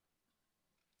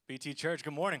BT Church,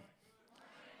 good morning.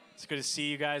 It's good to see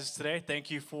you guys today.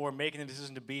 Thank you for making the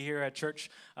decision to be here at church.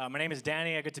 My name is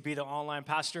Danny. I get to be the online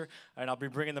pastor, and I'll be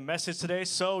bringing the message today.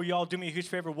 So y'all do me a huge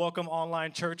favor. Welcome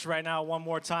online church right now one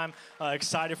more time.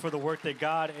 Excited for the work that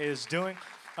God is doing.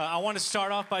 I want to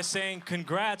start off by saying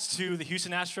congrats to the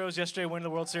Houston Astros yesterday winning the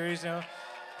World Series. You know,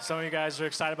 some of you guys are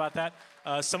excited about that.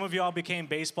 Some of y'all became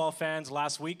baseball fans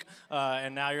last week,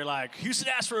 and now you're like, Houston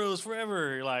Astros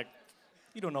forever. You're like,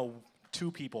 you don't know two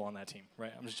people on that team,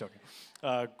 right? I'm just joking.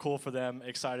 Cool for them,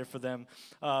 excited for them.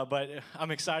 But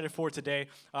I'm excited for today.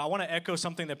 I want to echo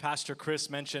something that Pastor Chris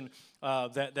mentioned,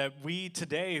 that we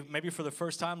today, maybe for the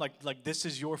first time, like this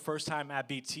is your first time at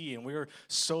BT, and we're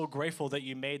so grateful that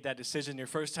you made that decision, your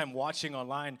first time watching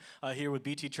online here with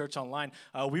BT Church Online.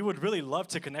 We would really love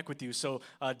to connect with you, so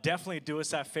definitely do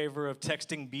us that favor of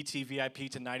texting BT VIP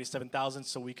to 97,000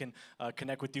 so we can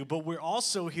connect with you. But we're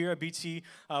also here at BT,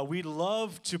 we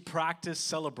love to practice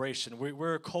celebration.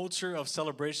 We're a culture of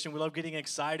celebration. We love getting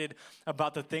excited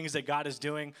about the things that God is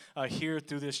doing here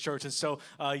through this church. And so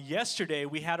yesterday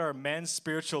we had our men's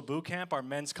spiritual boot camp, our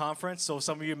men's conference. So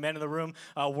some of you men in the room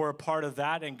were a part of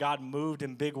that, and God moved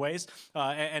in big ways.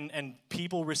 And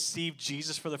people received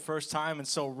Jesus for the first time. And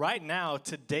so right now,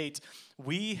 to date,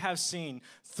 we have seen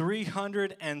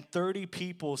 330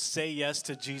 people say yes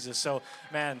to Jesus. So,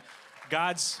 man,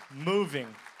 God's moving.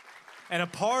 And a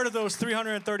part of those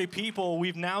 330 people,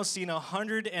 we've now seen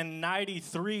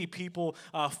 193 people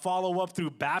follow up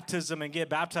through baptism and get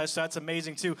baptized. So that's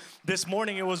amazing, too. This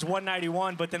morning, it was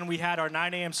 191, but then we had our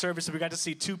 9 a.m. service, and we got to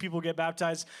see 2 people get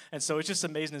baptized. And so it's just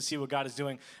amazing to see what God is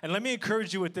doing. And let me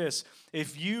encourage you with this.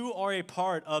 If you are a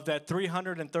part of that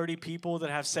 330 people that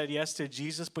have said yes to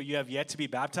Jesus, but you have yet to be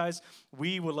baptized,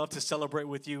 we would love to celebrate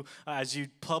with you as you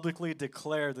publicly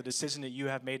declare the decision that you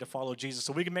have made to follow Jesus.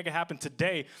 So we can make it happen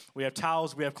today. We have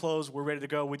towels, we have clothes, we're ready to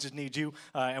go. We just need you.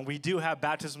 And we do have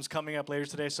baptisms coming up later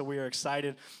today, so we are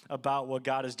excited about what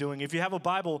God is doing. If you have a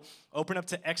Bible, open up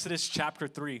to Exodus chapter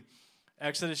 3.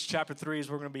 Exodus chapter 3 is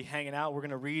where we're going to be hanging out. We're going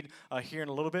to read here in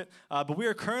a little bit. But we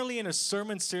are currently in a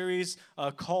sermon series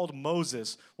called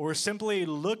Moses, where we're simply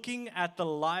looking at the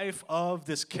life of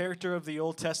this character of the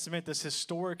Old Testament, this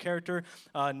historic character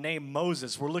named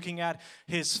Moses. We're looking at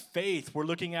his faith. We're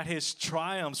looking at his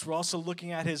triumphs. We're also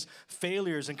looking at his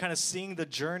failures and kind of seeing the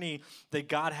journey that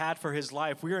God had for his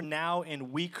life. We are now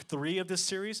in week 3 of this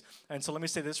series. And so let me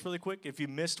say this really quick. If you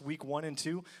missed week 1 and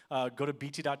 2, go to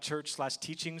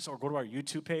bt.church/teachings or go to our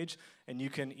YouTube page, and you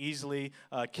can easily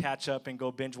catch up and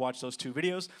go binge watch those 2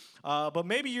 videos. But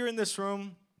maybe you're in this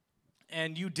room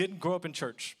and you didn't grow up in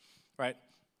church, right?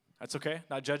 That's okay,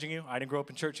 not judging you. I didn't grow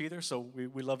up in church either, so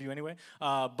we love you anyway.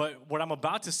 But what I'm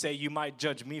about to say, you might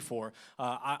judge me for.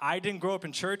 I didn't grow up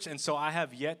in church, and so I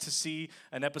have yet to see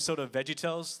an episode of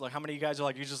VeggieTales. Like, how many of you guys are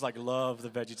like, you just like love the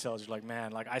VeggieTales? You're like,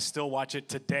 man, like I still watch it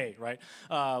today, right?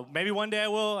 Maybe one day I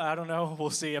will. I don't know.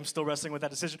 We'll see. I'm still wrestling with that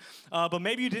decision. But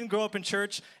maybe you didn't grow up in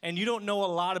church, and you don't know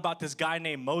a lot about this guy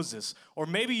named Moses. Or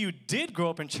maybe you did grow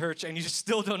up in church, and you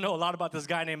still don't know a lot about this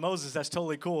guy named Moses. That's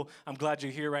totally cool. I'm glad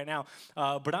you're here right now.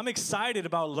 But I'm excited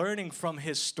about learning from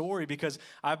his story because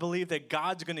I believe that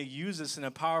God's going to use this in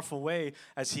a powerful way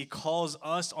as he calls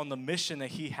us on the mission that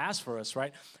he has for us,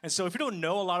 right? And so if you don't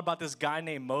know a lot about this guy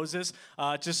named Moses,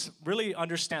 just really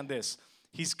understand this.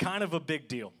 He's kind of a big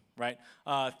deal, right?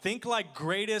 Think like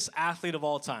greatest athlete of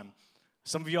all time.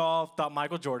 Some of y'all thought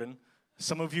Michael Jordan.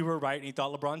 Some of you were right and you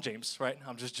thought LeBron James, right?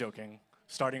 I'm just joking.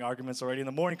 Starting arguments already in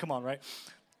the morning. Come on, right?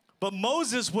 But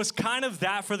Moses was kind of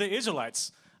that for the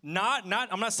Israelites. I'm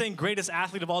not saying greatest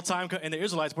athlete of all time in the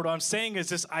Israelites, but what I'm saying is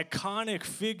this iconic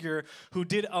figure who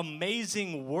did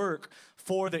amazing work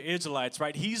for the Israelites,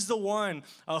 right? He's the one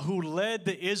who led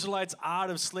the Israelites out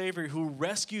of slavery, who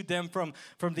rescued them from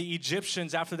the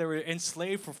Egyptians after they were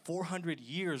enslaved for 400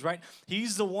 years, right?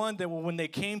 He's the one that when they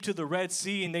came to the Red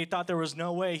Sea and they thought there was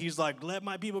no way, he's like, let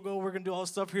my people go, we're going to do all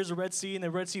this stuff. Here's the Red Sea, and the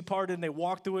Red Sea parted and they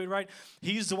walked through it, right?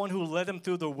 He's the one who led them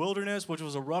through the wilderness, which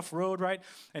was a rough road, right?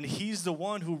 And he's the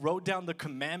one who wrote down the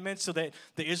commandments so that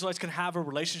the Israelites can have a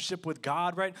relationship with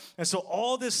God, right? And so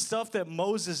all this stuff that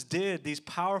Moses did, these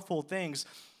powerful things.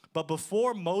 But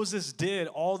before Moses did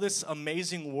all this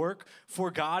amazing work for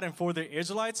God and for the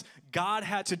Israelites, God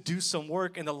had to do some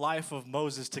work in the life of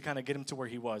Moses to kind of get him to where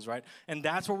he was, right? And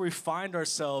that's where we find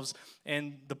ourselves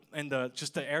in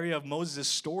the area of Moses'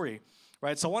 story,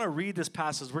 right? So I want to read this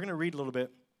passage. We're going to read a little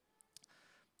bit.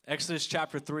 Exodus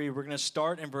chapter 3, we're going to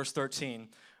start in verse 13.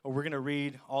 We're going to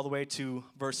read all the way to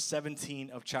verse 17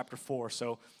 of chapter 4.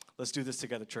 So let's do this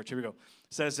together, church. Here we go. It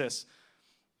says this.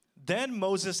 Then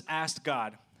Moses asked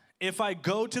God, If I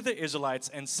go to the Israelites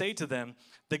and say to them,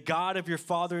 the God of your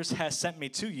fathers has sent me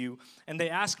to you, and they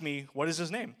ask me, what is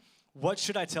his name? What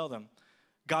should I tell them?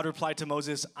 God replied to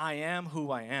Moses, I am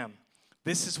who I am.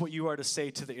 This is what you are to say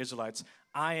to the Israelites.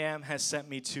 I am has sent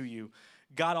me to you.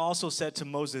 God also said to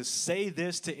Moses, say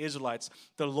this to Israelites,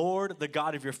 the Lord, the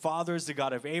God of your fathers, the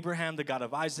God of Abraham, the God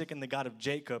of Isaac, and the God of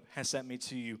Jacob has sent me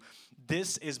to you.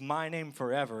 This is my name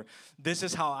forever. This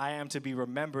is how I am to be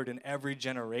remembered in every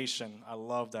generation. I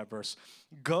love that verse.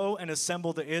 Go and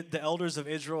assemble the elders of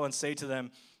Israel and say to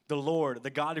them, the Lord, the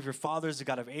God of your fathers, the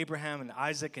God of Abraham and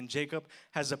Isaac and Jacob,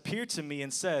 has appeared to me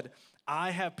and said,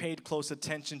 I have paid close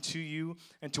attention to you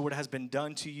and to what has been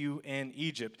done to you in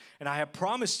Egypt. And I have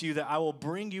promised you that I will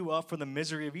bring you up from the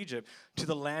misery of Egypt to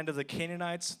the land of the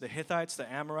Canaanites, the Hittites,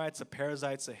 the Amorites, the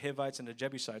Perizzites, the Hivites, and the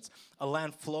Jebusites, a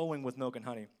land flowing with milk and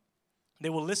honey. They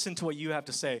will listen to what you have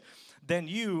to say. Then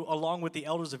you, along with the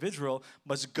elders of Israel,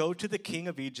 must go to the king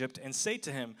of Egypt and say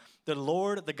to him, the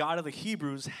Lord, the God of the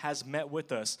Hebrews, has met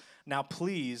with us. Now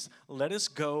please, let us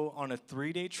go on a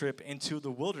 3-day trip into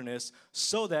the wilderness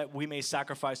so that we may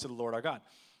sacrifice to the Lord our God.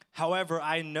 However,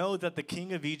 I know that the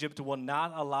king of Egypt will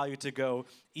not allow you to go,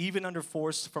 even under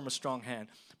force from a strong hand.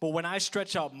 But when I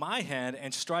stretch out my hand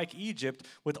and strike Egypt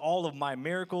with all of my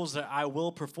miracles that I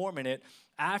will perform in it,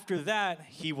 after that,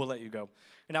 he will let you go.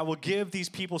 And I will give these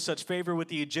people such favor with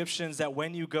the Egyptians that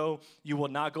when you go, you will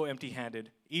not go empty-handed.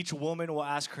 Each woman will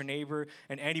ask her neighbor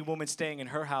and any woman staying in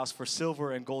her house for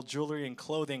silver and gold jewelry and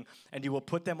clothing, and you will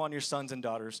put them on your sons and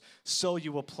daughters. So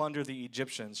you will plunder the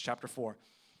Egyptians. Chapter 4.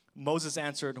 Moses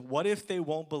answered, what if they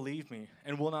won't believe me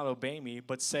and will not obey me,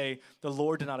 but say, the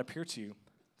Lord did not appear to you?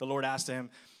 The Lord asked him,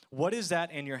 what is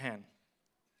that in your hand?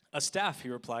 A staff, he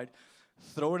replied.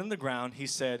 Throw it on the ground, he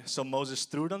said. So Moses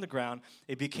threw it on the ground.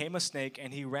 It became a snake,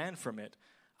 and he ran from it.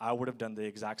 I would have done the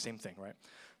exact same thing, right?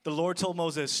 The Lord told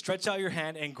Moses, stretch out your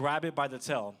hand and grab it by the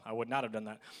tail. I would not have done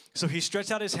that. So he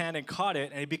stretched out his hand and caught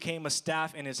it, and it became a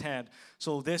staff in his hand.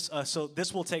 So this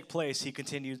will take place, he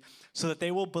continued, so that they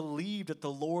will believe that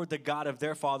the Lord, the God of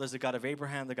their fathers, the God of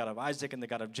Abraham, the God of Isaac, and the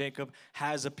God of Jacob,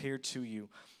 has appeared to you.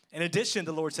 In addition,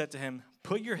 the Lord said to him,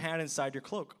 put your hand inside your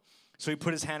cloak. So he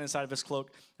put his hand inside of his cloak,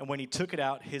 and when he took it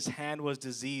out, his hand was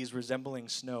diseased, resembling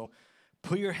snow.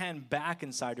 Put your hand back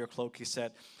inside your cloak, he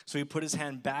said. So he put his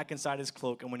hand back inside his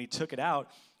cloak, and when he took it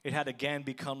out, it had again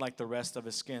become like the rest of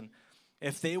his skin.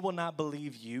 If they will not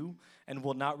believe you and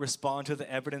will not respond to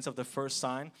the evidence of the first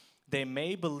sign, they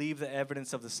may believe the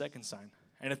evidence of the second sign.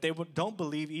 And if they don't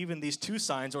believe even these 2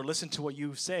 signs or listen to what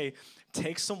you say,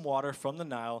 take some water from the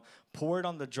Nile, pour it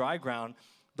on the dry ground.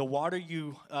 The water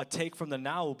you take from the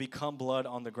Nile will become blood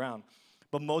on the ground.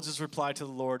 But Moses replied to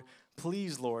the Lord,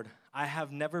 please, Lord, I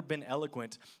have never been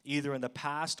eloquent, either in the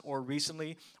past or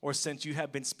recently, or since you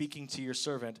have been speaking to your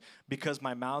servant, because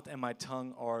my mouth and my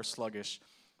tongue are sluggish.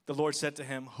 The Lord said to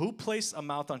him, who placed a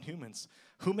mouth on humans?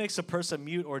 Who makes a person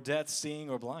mute or deaf, seeing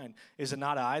or blind? Is it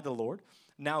not I, the Lord?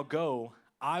 Now go,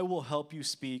 I will help you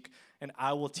speak, and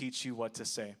I will teach you what to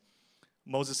say.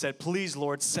 Moses said, please,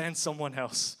 Lord, send someone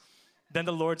else. Then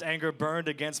the Lord's anger burned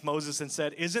against Moses and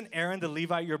said, isn't Aaron the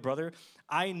Levite your brother?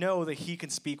 I know that he can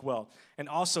speak well. And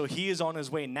also he is on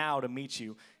his way now to meet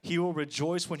you. He will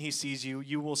rejoice when he sees you.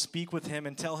 You will speak with him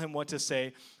and tell him what to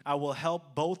say. I will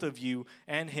help both of you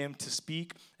and him to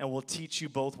speak and will teach you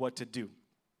both what to do.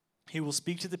 He will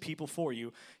speak to the people for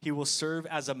you. He will serve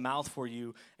as a mouth for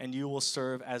you, and you will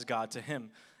serve as God to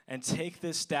him. And take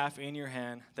this staff in your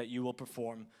hand that you will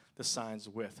perform the signs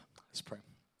with. Let's pray.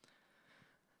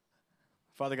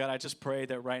 Father God, I just pray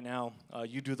that right now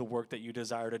you do the work that you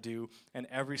desire to do in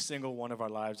every single one of our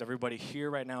lives. Everybody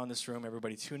here right now in this room,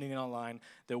 everybody tuning in online,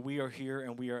 that we are here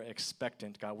and we are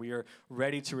expectant, God. We are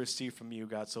ready to receive from you,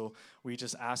 God. So we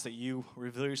just ask that you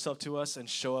reveal yourself to us and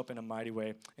show up in a mighty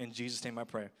way. In Jesus' name I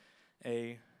pray.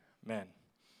 Amen.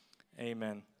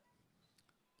 Amen.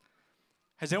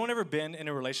 Has anyone ever been in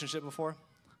a relationship before?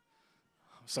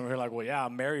 Some of you are like, well, yeah,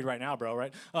 I'm married right now, bro,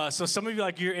 right? So some of you,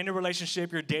 like, you're in a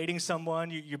relationship, you're dating someone,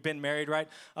 you've been married, right?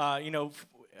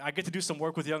 I get to do some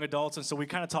work with young adults, and so we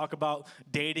kind of talk about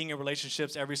dating and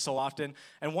relationships every so often.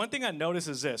 And one thing I notice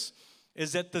is this,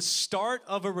 is that the start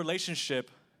of a relationship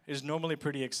is normally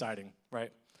pretty exciting,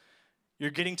 right? You're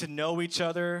getting to know each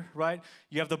other, right?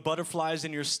 You have the butterflies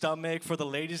in your stomach. For the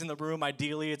ladies in the room,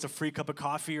 ideally, it's a free cup of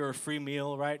coffee or a free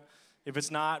meal, right? If it's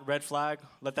not, red flag,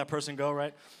 let that person go,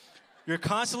 right? You're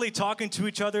constantly talking to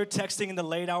each other, texting in the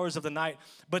late hours of the night.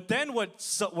 But then what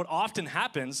often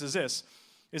happens is this,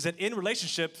 is that in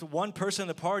relationships, one person in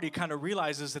the party kind of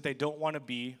realizes that they don't want to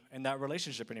be in that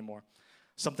relationship anymore.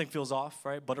 Something feels off,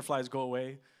 right? Butterflies go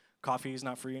away. Coffee is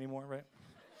not free anymore, right?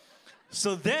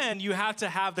 So then you have to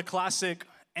have the classic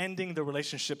ending the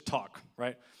relationship talk,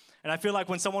 right? And I feel like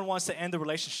when someone wants to end the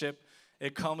relationship,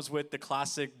 it comes with the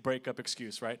classic breakup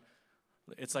excuse, right?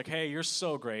 It's like, hey, you're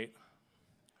so great.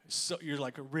 You're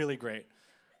like really great.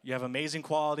 You have amazing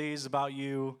qualities about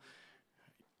you.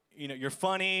 You know, you're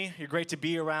funny, you're great to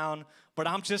be around, but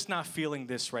I'm just not feeling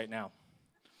this right now.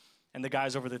 And the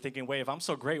guy's over there thinking, wait, if I'm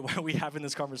so great, why are we having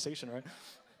this conversation, right?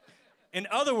 In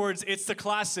other words, it's the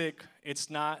classic, it's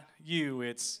not you,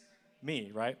 it's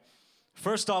me, right?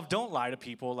 First off, don't lie to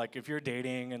people. Like, if you're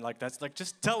dating and like that's like,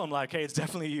 just tell them like, hey, it's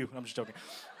definitely you. I'm just joking.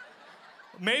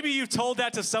 Maybe you've told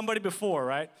that to somebody before,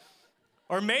 right?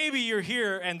 Or maybe you're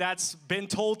here and that's been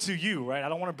told to you, right? I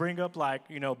don't want to bring up like,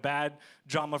 bad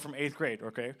drama from 8th grade,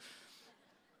 okay?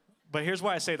 But here's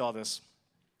why I say all this.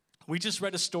 We just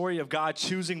read a story of God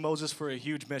choosing Moses for a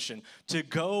huge mission, to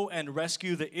go and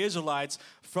rescue the Israelites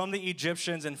from the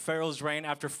Egyptians and Pharaoh's reign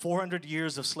after 400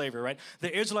 years of slavery, right?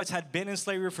 The Israelites had been in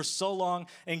slavery for so long,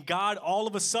 and God all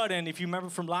of a sudden, if you remember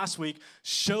from last week,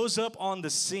 shows up on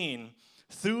the scene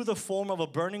through the form of a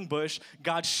burning bush.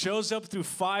 God shows up through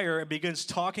fire and begins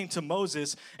talking to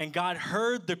Moses, and God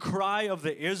heard the cry of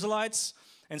the Israelites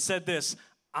and said this,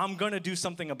 I'm going to do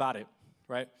something about it,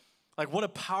 right? Like, what a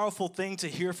powerful thing to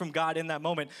hear from God in that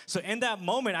moment. So in that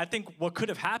moment, I think what could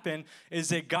have happened is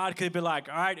that God could have been like,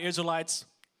 all right, Israelites,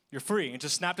 you're free. And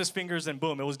just snapped his fingers and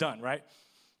boom, it was done, right?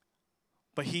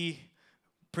 But he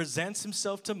presents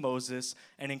himself to Moses,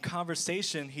 and in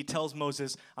conversation, he tells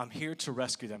Moses, I'm here to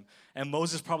rescue them. And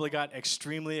Moses probably got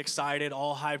extremely excited,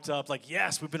 all hyped up, like,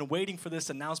 yes, we've been waiting for this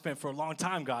announcement for a long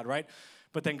time, God, right?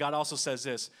 But then God also says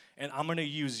this, and I'm going to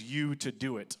use you to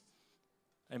do it.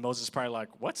 And Moses probably like,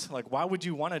 what? Like, why would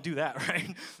you want to do that,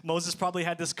 right? Moses probably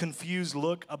had this confused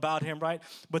look about him, right?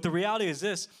 But the reality is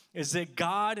this, is that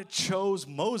God chose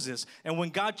Moses. And when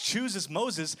God chooses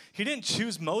Moses, he didn't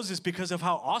choose Moses because of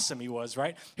how awesome he was,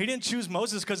 right? He didn't choose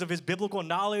Moses because of his biblical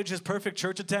knowledge, his perfect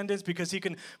church attendance, because he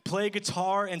can play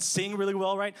guitar and sing really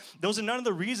well, right? Those are none of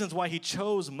the reasons why he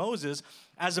chose Moses.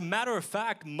 As a matter of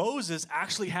fact, Moses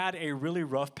actually had a really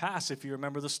rough past, if you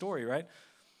remember the story, right?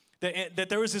 That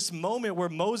there was this moment where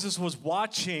Moses was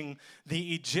watching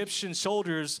the Egyptian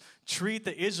soldiers treat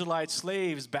the Israelite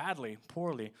slaves badly,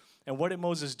 poorly. And what did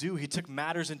Moses do? He took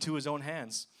matters into his own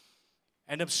hands.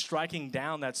 Ended up striking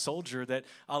down that soldier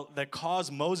that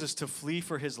caused Moses to flee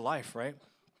for his life, right?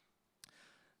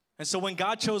 And so when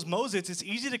God chose Moses, it's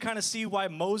easy to kind of see why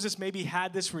Moses maybe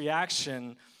had this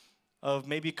reaction of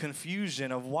maybe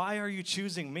confusion of, why are you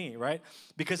choosing me, right?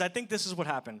 Because I think this is what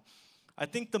happened. I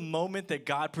think the moment that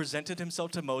God presented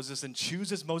himself to Moses and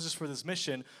chooses Moses for this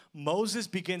mission, Moses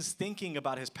begins thinking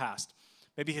about his past.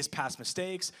 Maybe his past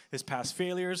mistakes, his past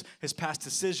failures, his past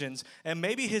decisions, and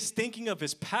maybe his thinking of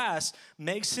his past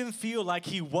makes him feel like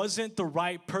he wasn't the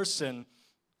right person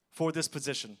for this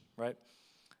position, right?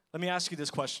 Let me ask you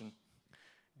this question.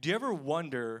 Do you ever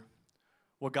wonder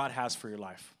what God has for your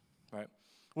life, right?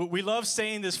 We love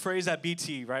saying this phrase at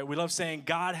BT, right? We love saying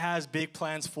God has big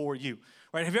plans for you.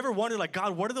 Right? Have you ever wondered, like,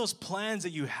 God, what are those plans that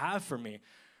you have for me?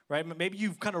 Right? Maybe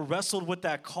you've kind of wrestled with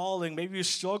that calling. Maybe you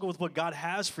struggle with what God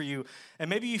has for you. And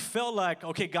maybe you felt like,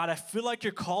 okay, God, I feel like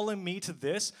you're calling me to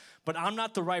this, but I'm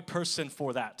not the right person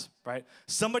for that, right?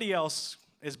 Somebody else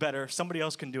is better. Somebody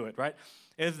else can do it, right?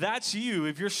 If that's you,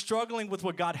 if you're struggling with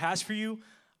what God has for you,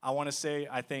 I want to say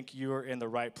I think you're in the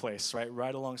right place, right?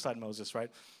 Right alongside Moses,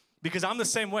 right? Because I'm the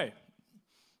same way.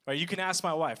 Right, you can ask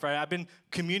my wife, right? I've been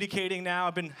communicating now.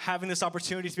 I've been having this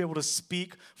opportunity to be able to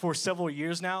speak for several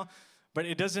years now. But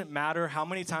it doesn't matter how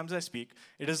many times I speak.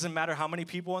 It doesn't matter how many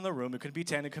people in the room. It could be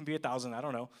 10, it could be 1,000, I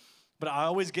don't know. But I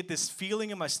always get this feeling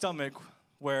in my stomach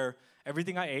where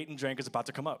everything I ate and drank is about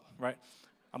to come up, right?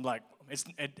 I'm like,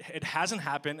 it hasn't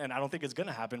happened, and I don't think it's going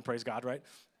to happen, praise God, right?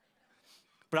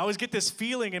 But I always get this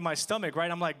feeling in my stomach,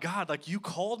 right? I'm like, God, like, you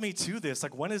called me to this.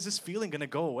 Like, when is this feeling going to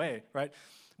go away, right?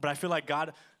 But I feel like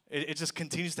God, it just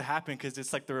continues to happen because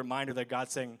it's like the reminder that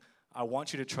God's saying, I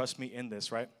want you to trust me in this,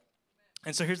 right?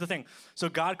 And so here's the thing. So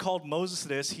God called Moses to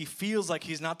this. He feels like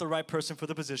he's not the right person for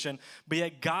the position, but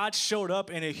yet God showed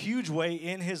up in a huge way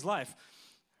in his life,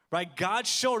 right? God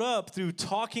showed up through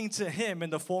talking to him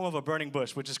in the form of a burning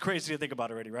bush, which is crazy to think about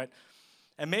already, right?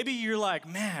 And maybe you're like,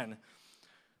 man,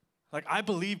 like, I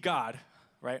believe God,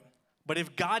 right? But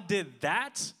if God did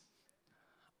that,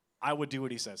 I would do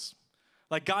what he says.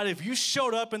 Like, God, if you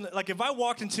showed up and like, if I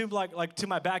walked into like to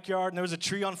my backyard and there was a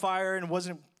tree on fire and it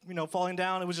wasn't, falling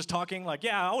down, it was just talking, like,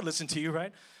 yeah, I would listen to you,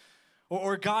 right?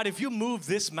 Or God, if you moved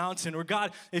this mountain, or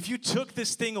God, if you took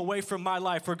this thing away from my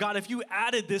life, or God, if you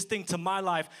added this thing to my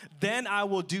life, then I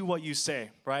will do what you say,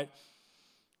 right?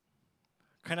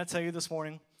 Can I tell you this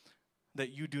morning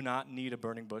that you do not need a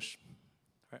burning bush?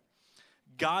 Right?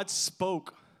 God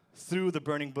spoke through the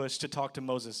burning bush to talk to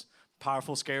Moses.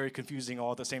 Powerful, scary, confusing all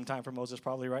at the same time for Moses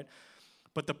probably, right?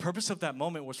 But the purpose of that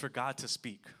moment was for God to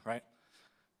speak, right?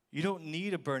 You don't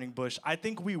need a burning bush. I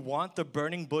think we want the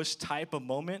burning bush type of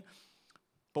moment,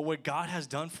 but what God has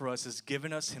done for us is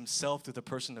given us himself through the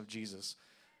person of Jesus.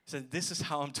 He said, this is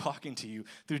how I'm talking to you,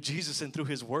 through Jesus and through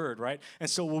his word, right? And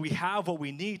so when we have what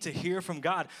we need to hear from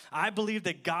God, I believe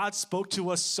that God spoke to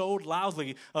us so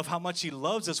loudly of how much he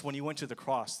loves us when he went to the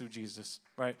cross through Jesus,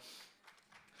 right?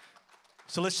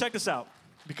 So let's check this out.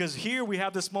 Because here we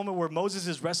have this moment where Moses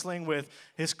is wrestling with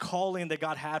his calling that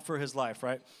God had for his life,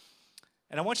 right?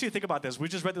 And I want you to think about this. We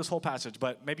just read this whole passage,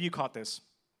 but maybe you caught this.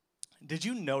 Did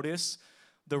you notice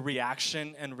the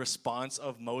reaction and response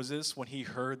of Moses when he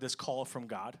heard this call from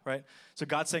God, right? So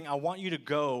God's saying, I want you to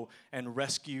go and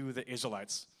rescue the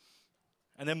Israelites.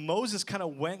 And then Moses kind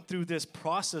of went through this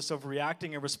process of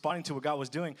reacting and responding to what God was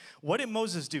doing. What did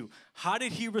Moses do? How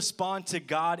did he respond to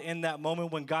God in that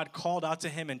moment when God called out to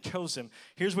him and chose him?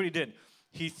 Here's what he did.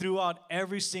 He threw out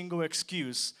every single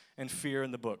excuse and fear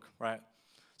in the book, right?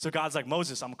 So God's like,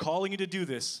 Moses, I'm calling you to do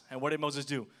this. And what did Moses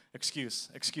do? Excuse,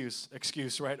 excuse,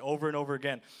 excuse, right? Over and over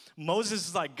again. Moses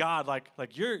is like, God, like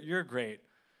you're great.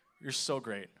 You're so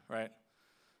great, right?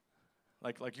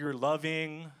 Like you're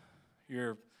loving,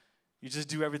 you just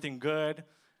do everything good.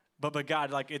 But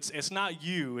God, like it's not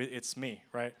you, it's me,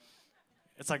 right?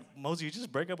 It's like, Moses, you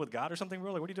just break up with God or something,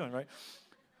 bro? Like, what are you doing, right?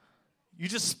 You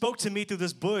just spoke to me through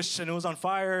this bush and it was on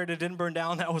fire and it didn't burn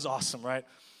down. That was awesome, right?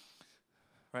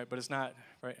 Right, but it's not,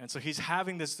 right? And so he's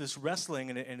having this wrestling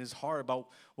in his heart about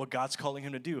what God's calling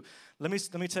him to do. Let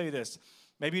me tell you this.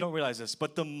 Maybe you don't realize this,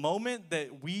 but the moment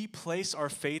that we place our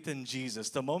faith in Jesus,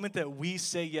 the moment that we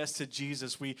say yes to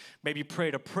Jesus, we maybe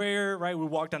prayed a prayer, right? We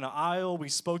walked down the aisle, we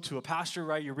spoke to a pastor,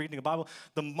 right? You're reading the Bible.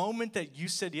 The moment that you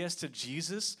said yes to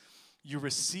Jesus, you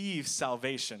receive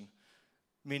salvation,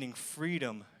 meaning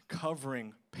freedom,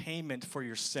 covering, payment for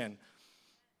your sin.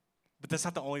 But that's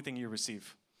not the only thing you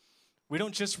receive. We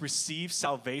don't just receive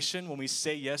salvation when we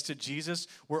say yes to Jesus.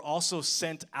 We're also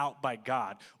sent out by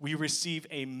God. We receive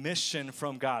a mission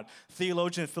from God.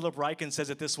 Theologian Philip Ryken says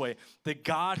it this way: the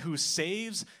God who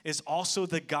saves is also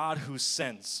the God who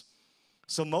sends.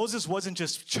 So Moses wasn't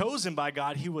just chosen by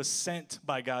God, he was sent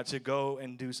by God to go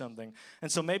and do something.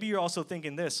 And so maybe you're also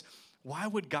thinking this: why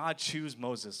would God choose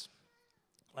Moses?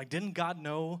 Like, didn't God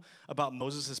know about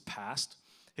Moses' past,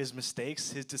 his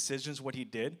mistakes, his decisions, what he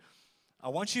did? I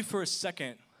want you for a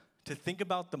second to think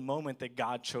about the moment that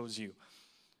God chose you.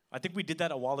 I think we did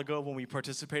that a while ago when we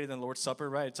participated in the Lord's Supper,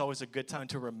 right? It's always a good time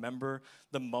to remember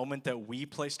the moment that we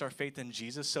placed our faith in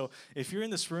Jesus. So if you're in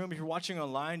this room, if you're watching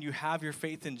online, you have your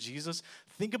faith in Jesus,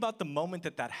 think about the moment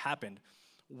that happened.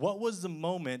 What was the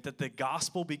moment that the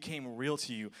gospel became real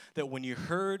to you? That when you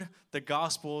heard the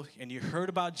gospel and you heard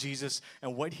about Jesus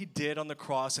and what he did on the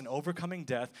cross and overcoming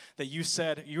death, that you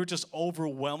said, you were just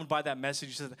overwhelmed by that message.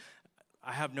 You said,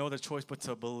 I have no other choice but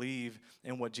to believe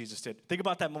in what Jesus did. Think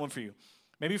about that moment for you.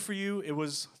 Maybe for you, it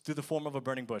was through the form of a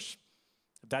burning bush.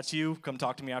 If that's you, come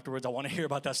talk to me afterwards. I want to hear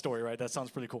about that story, right? That sounds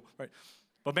pretty cool, right?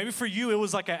 But maybe for you, it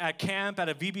was like at camp, at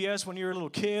a VBS when you were a little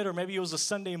kid, or maybe it was a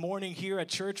Sunday morning here at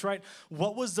church, right?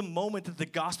 What was the moment that the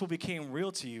gospel became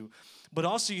real to you? But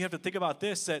also you have to think about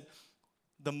this, that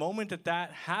the moment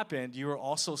that happened, you were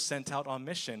also sent out on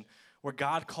mission, where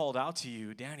God called out to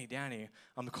you, Danny,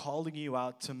 I'm calling you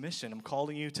out to mission. I'm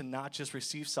calling you to not just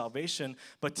receive salvation,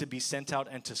 but to be sent out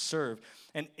and to serve.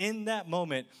 And in that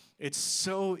moment, it's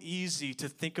so easy to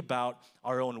think about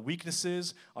our own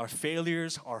weaknesses, our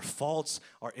failures, our faults,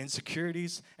 our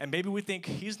insecurities. And maybe we think,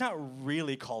 he's not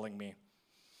really calling me.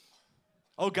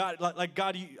 Oh, God, like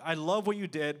God, I love what you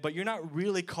did, but you're not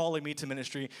really calling me to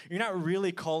ministry. You're not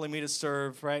really calling me to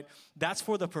serve, right? That's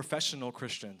for the professional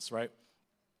Christians, right?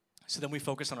 So then we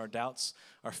focus on our doubts,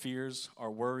 our fears,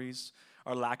 our worries,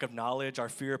 our lack of knowledge, our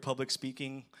fear of public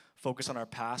speaking, focus on our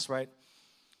past, right?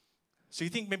 So you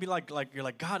think maybe like you're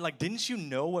like, God, like, didn't you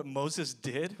know what Moses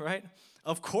did, right?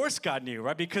 Of course God knew,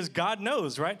 right? Because God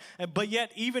knows, right? But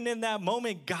yet, even in that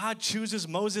moment, God chooses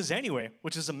Moses anyway,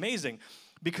 which is amazing.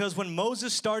 Because when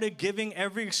Moses started giving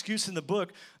every excuse in the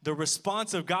book, the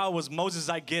response of God was, Moses,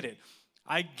 I get it.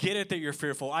 I get it that you're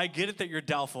fearful. I get it that you're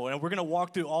doubtful. And we're going to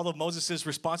walk through all of Moses'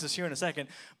 responses here in a second.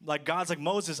 Like, God's like,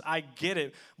 Moses, I get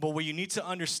it. But what you need to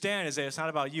understand is that it's not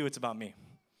about you, it's about me,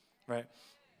 right?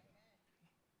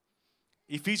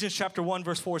 Ephesians chapter 1,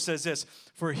 verse 4 says this: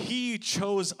 for he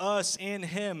chose us in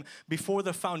him before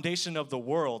the foundation of the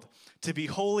world to be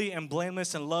holy and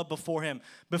blameless and loved before him.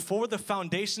 Before the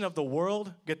foundation of the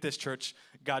world, get this, church,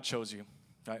 God chose you,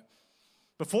 right?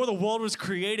 Before the world was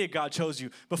created, God chose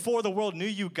you. Before the world knew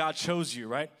you, God chose you,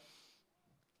 right?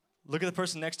 Look at the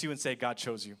person next to you and say, God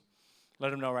chose you. Let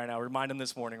them know right now. Remind them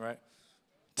this morning, right?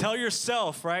 Tell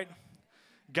yourself, right?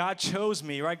 God chose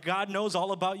me, right? God knows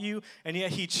all about you, and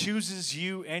yet he chooses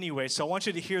you anyway. So I want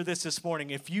you to hear this morning.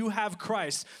 If you have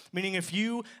Christ, meaning if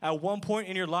you at one point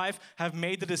in your life have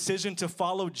made the decision to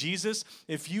follow Jesus,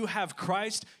 if you have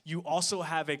Christ, you also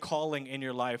have a calling in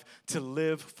your life to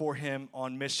live for him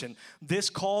on mission. This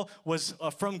call was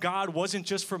from God, wasn't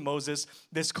just for Moses.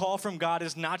 This call from God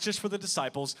is not just for the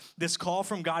disciples. This call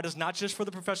from God is not just for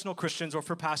the professional Christians or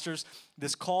for pastors.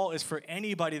 This call is for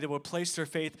anybody that would place their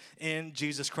faith in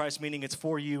Jesus Christ, meaning it's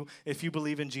for you if you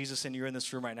believe in Jesus and you're in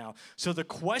this room right now. So the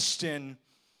question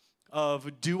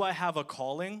of, do I have a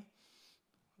calling?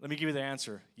 Let me give you the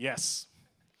answer. Yes.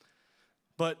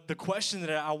 But the question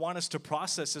that I want us to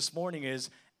process this morning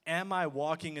is, am I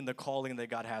walking in the calling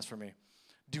that God has for me?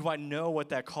 Do I know what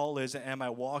that call is, and am I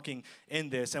walking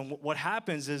in this? And what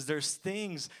happens is there's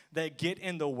things that get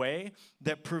in the way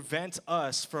that prevent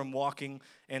us from walking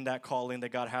in that calling that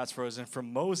God has for us. And for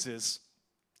Moses,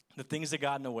 the things that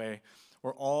got in the way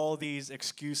were all these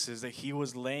excuses that he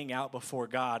was laying out before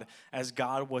God as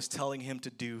God was telling him to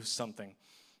do something,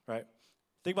 right?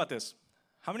 Think about this.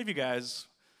 How many of you guys,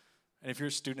 and if you're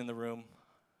a student in the room,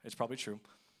 it's probably true,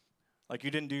 like you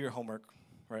didn't do your homework,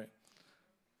 right?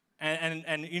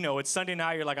 And you know, it's Sunday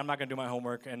night, you're like, I'm not going to do my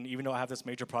homework, and even though I have this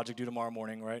major project due tomorrow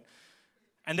morning, right?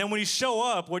 And then when you show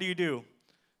up, what do?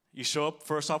 You show up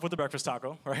first off with the breakfast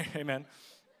taco, right? Amen.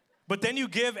 But then you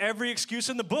give every excuse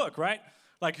in the book, right?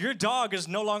 Like your dog is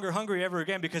no longer hungry ever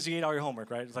again because he ate all your homework,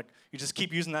 right? It's like you just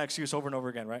keep using that excuse over and over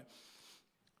again, right?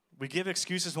 We give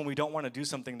excuses when we don't want to do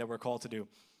something that we're called to do.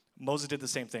 Moses did the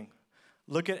same thing.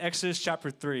 Look at Exodus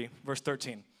chapter 3, verse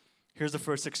 13. Here's the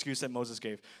first excuse that Moses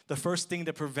gave. The first thing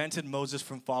that prevented Moses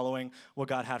from following what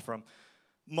God had for him.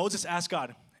 Moses asked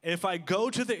God, if I go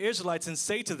to the Israelites and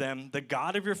say to them, the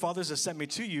God of your fathers has sent me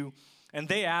to you, and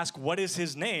they ask, what is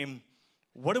his name?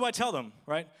 What do I tell them,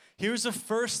 right? Here's the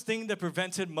first thing that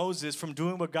prevented Moses from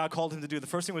doing what God called him to do. The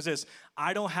first thing was this: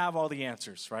 I don't have all the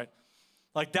answers, right?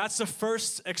 Like that's the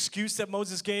first excuse that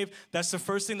Moses gave. That's the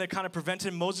first thing that kind of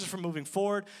prevented Moses from moving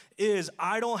forward is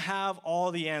I don't have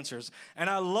all the answers. And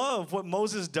I love what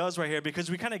Moses does right here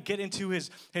because we kind of get into his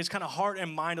kind of heart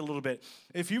and mind a little bit.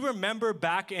 If you remember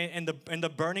back in the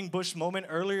burning bush moment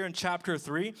earlier in chapter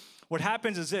 3, what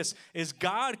happens is this, is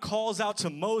God calls out to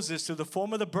Moses through the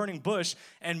form of the burning bush,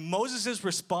 and Moses'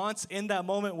 response in that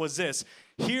moment was this: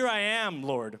 here I am,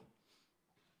 Lord.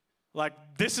 Like,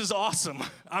 this is awesome.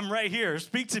 I'm right here.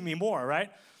 Speak to me more, right?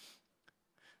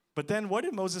 But then what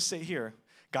did Moses say here?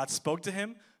 God spoke to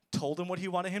him, told him what he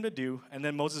wanted him to do, and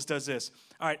then Moses does this.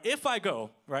 All right, if I go,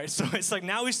 right? So it's like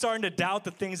now he's starting to doubt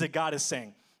the things that God is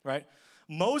saying, right?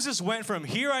 Moses went from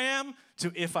here I am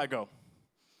to if I go.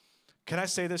 Can I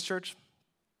say this, church?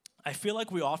 I feel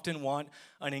like we often want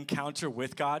an encounter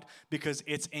with God because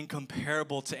it's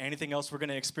incomparable to anything else we're going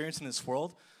to experience in this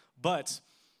world, but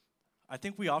I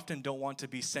think we often don't want to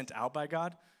be sent out by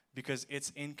God because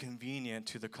it's inconvenient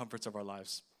to the comforts of our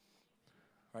lives,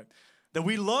 right? That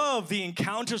we love the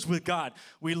encounters with God.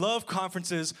 We love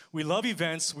conferences. We love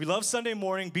events. We love Sunday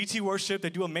morning, BT worship. They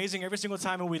do amazing every single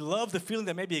time, and we love the feeling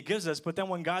that maybe it gives us. But then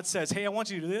when God says, hey, I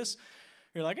want you to do this,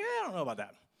 you're like, I don't know about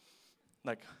that.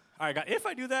 Like, all right, God, if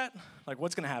I do that, like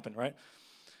what's going to happen, right?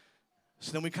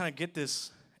 So then we kind of get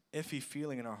this iffy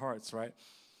feeling in our hearts, right?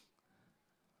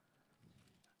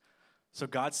 So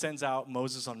God sends out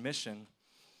Moses on mission,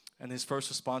 and his first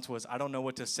response was, I don't know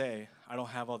what to say. I don't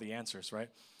have all the answers, right?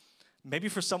 Maybe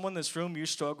for someone in this room, you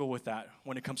struggle with that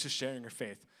when it comes to sharing your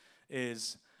faith,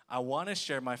 is I want to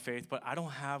share my faith, but I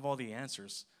don't have all the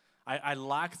answers. I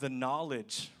lack the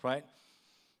knowledge, right?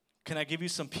 Can I give you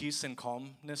some peace and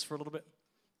calmness for a little bit?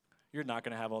 You're not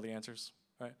going to have all the answers,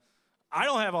 right? I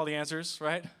don't have all the answers,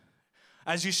 right?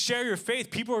 As you share your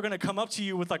faith, people are going to come up to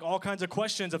you with like all kinds of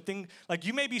questions of things. Like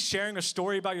you may be sharing a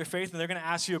story about your faith and they're going to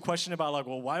ask you a question about like,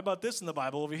 well, why about this in the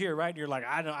Bible over here, right? And you're like,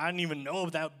 I didn't even know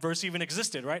if that verse even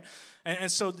existed, right?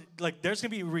 And so like there's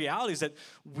going to be realities that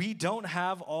we don't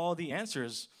have all the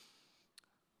answers.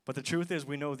 But the truth is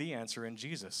we know the answer in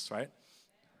Jesus, right?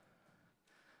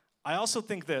 I also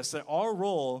think this, that our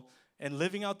role in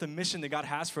living out the mission that God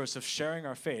has for us of sharing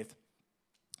our faith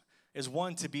is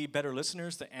one, to be better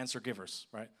listeners than answer givers,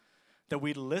 right? That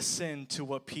we listen to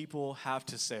what people have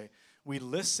to say. We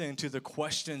listen to the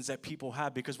questions that people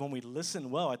have, because when we listen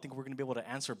well, I think we're going to be able to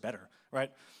answer better, right?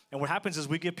 And what happens is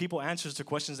we give people answers to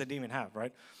questions they didn't even have,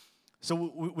 right? So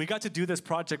we got to do this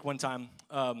project one time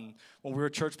when we were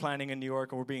church planting in New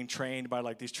York, and we're being trained by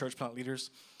like these church plant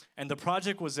leaders. And the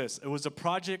project was this. It was a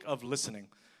project of listening.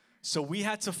 So we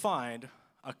had to find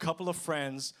a couple of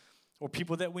friends or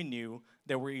people that we knew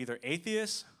that were either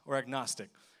atheists or agnostic,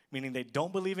 meaning they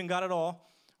don't believe in God at all,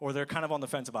 or they're kind of on the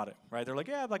fence about it, right? They're like,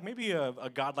 yeah, like maybe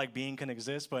a God-like being can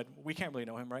exist, but we can't really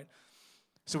know him, right?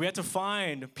 So we had to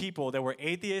find people that were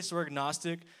atheists or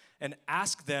agnostic and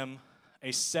ask them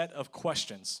a set of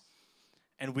questions.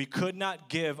 And we could not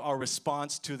give our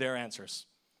response to their answers,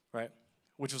 right?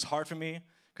 Which was hard for me,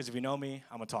 because if you know me,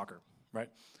 I'm a talker, right?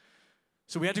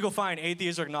 So we had to go find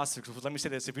atheists or agnostics. Let me say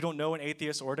this. If you don't know an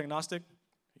atheist or an agnostic,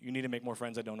 you need to make more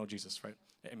friends that don't know Jesus, right?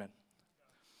 Amen.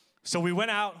 So we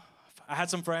went out. I had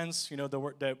some friends,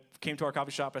 that came to our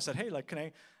coffee shop. I said, hey, like, can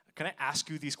I ask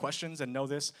you these questions and know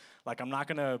this? Like, I'm not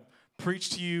going to preach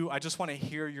to you. I just want to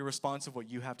hear your response of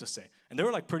what you have to say. And they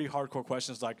were like pretty hardcore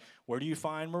questions like, where do you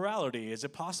find morality? Is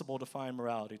it possible to find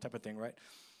morality type of thing, right?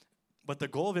 But the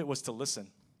goal of it was to listen,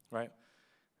 right?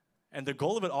 And the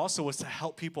goal of it also was to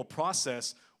help people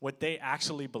process what they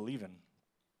actually believe in.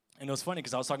 And it was funny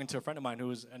because I was talking to a friend of mine who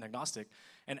was an agnostic.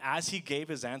 And as he gave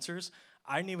his answers,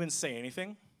 I didn't even say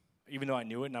anything, even though I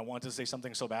knew it and I wanted to say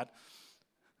something so bad.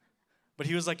 But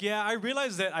he was like, yeah, I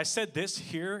realized that I said this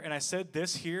here and I said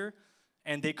this here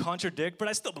and they contradict, but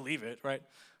I still believe it, right?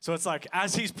 So it's like,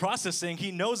 as he's processing, he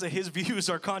knows that his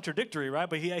views are contradictory, right?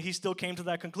 But he still came to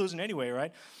that conclusion anyway,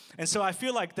 right? And so I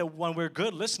feel like that when we're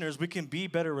good listeners, we can be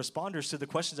better responders to the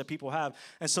questions that people have.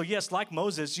 And so yes, like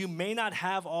Moses, you may not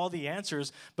have all the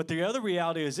answers, but the other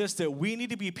reality is this, that we need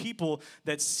to be people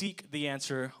that seek the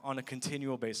answer on a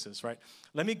continual basis, right?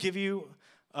 Let me give you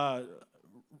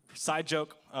side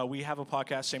joke, we have a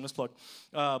podcast, shameless plug.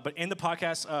 But in the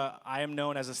podcast, I am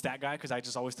known as a stat guy because I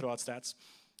just always throw out stats.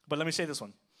 But let me say this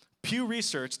one. Pew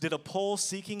Research did a poll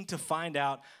seeking to find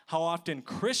out how often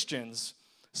Christians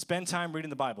spend time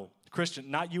reading the Bible. Christian,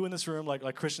 not you in this room,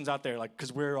 like Christians out there, like,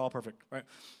 because we're all perfect, right?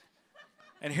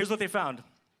 And here's what they found.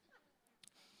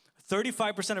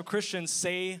 35% of Christians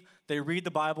say they read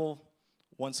the Bible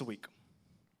once a week.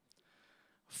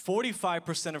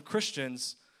 45% of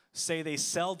Christians say they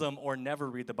seldom or never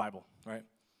read the Bible, right?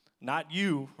 Not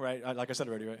you, right? Like I said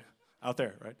already, right? Out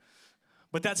there, right?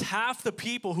 But that's half the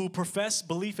people who profess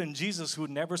belief in Jesus who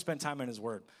never spend time in his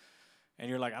word. And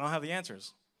you're like, I don't have the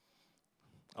answers.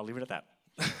 I'll leave it at that,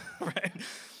 right?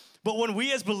 But when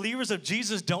we as believers of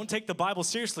Jesus don't take the Bible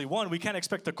seriously, one, we can't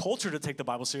expect the culture to take the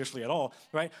Bible seriously at all,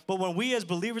 right? But when we as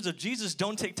believers of Jesus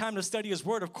don't take time to study his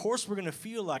word, of course we're going to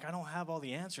feel like I don't have all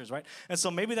the answers, right? And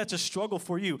so maybe that's a struggle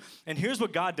for you. And here's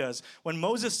what God does. When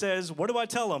Moses says, what do I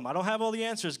tell them? I don't have all the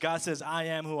answers. God says, I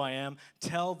am who I am.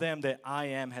 Tell them that I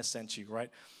am has sent you, right?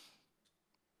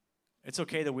 It's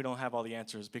okay that we don't have all the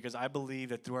answers because I believe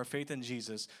that through our faith in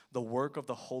Jesus, the work of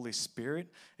the Holy Spirit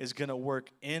is going to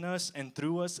work in us and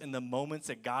through us in the moments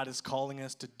that God is calling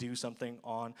us to do something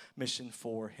on mission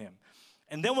for him.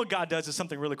 And then what God does is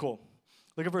something really cool.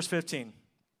 Look at verse 15.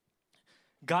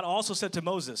 God also said to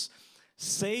Moses,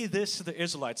 say this to the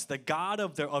Israelites, the God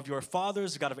of your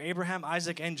fathers, the God of Abraham,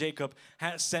 Isaac, and Jacob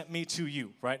has sent me to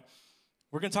you, right?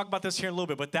 We're going to talk about this here in a little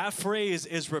bit, but that phrase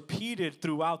is repeated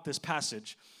throughout this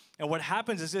passage. And what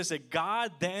happens is this, that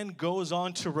God then goes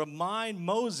on to remind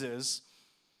Moses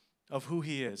of who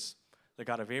he is. The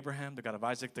God of Abraham, the God of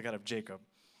Isaac, the God of Jacob.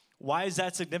 Why is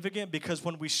that significant? Because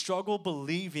when we struggle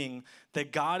believing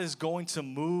that God is going to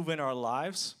move in our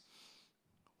lives,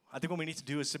 I think what we need to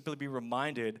do is simply be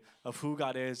reminded of who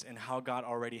God is and how God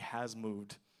already has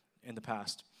moved in the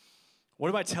past. What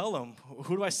do I tell them?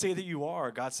 Who do I say that you are?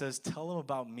 God says, tell them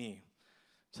about me.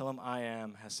 Tell them I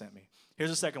am has sent me. Here's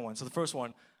the second one. So the first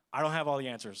one, I don't have all the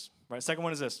answers, right? Second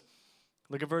one is this.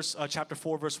 Look at chapter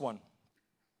 4, verse 1.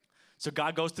 So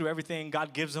God goes through everything.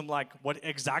 God gives him what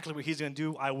he's going to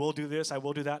do. I will do this. I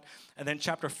will do that. And then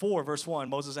chapter 4, verse 1,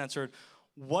 Moses answered,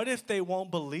 what if they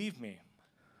won't believe me,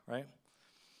 right?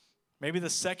 Maybe the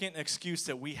second excuse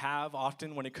that we have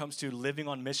often when it comes to living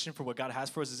on mission for what God has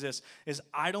for us is this, is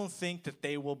I don't think that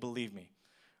they will believe me.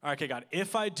 All right, okay, God,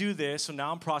 if I do this, so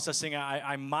now I'm processing,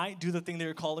 I might do the thing that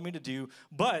you're calling me to do,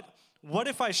 but what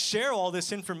if I share all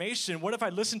this information? What if I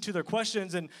listen to their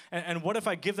questions and what if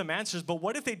I give them answers? But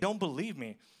what if they don't believe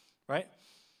me, right?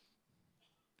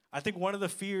 I think one of the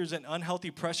fears and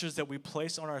unhealthy pressures that we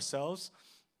place on ourselves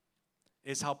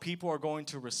is how people are going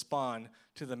to respond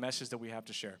to the message that we have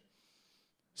to share.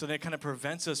 So that kind of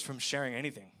prevents us from sharing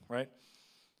anything, right?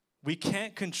 We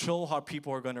can't control how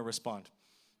people are going to respond.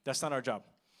 That's not our job.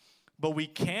 But we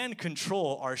can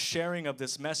control our sharing of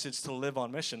this message to live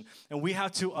on mission. And we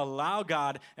have to allow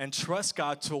God and trust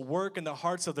God to work in the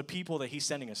hearts of the people that he's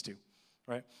sending us to,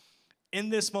 right? In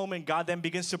this moment, God then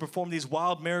begins to perform these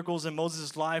wild miracles in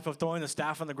Moses' life of throwing the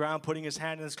staff on the ground, putting his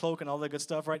hand in his cloak and all that good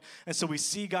stuff, right? And so we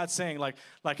see God saying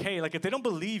hey, if they don't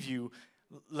believe you,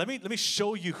 let me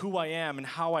show you who I am and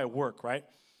how I work, right?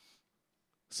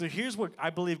 So here's what I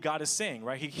believe God is saying,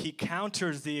 right? He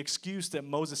counters the excuse that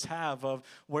Moses have of,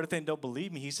 what if they don't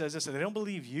believe me? He says this, if they don't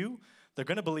believe you, they're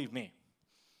going to believe me.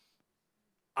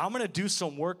 I'm going to do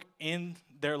some work in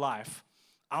their life.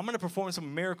 I'm going to perform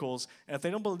some miracles, and if they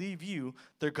don't believe you,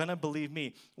 they're going to believe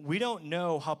me. We don't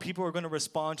know how people are going to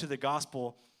respond to the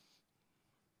gospel.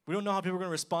 We don't know how people are going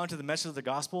to respond to the message of the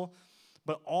gospel,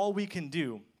 but all we can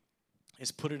do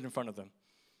is put it in front of them.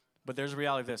 But there's a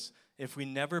reality of this. If we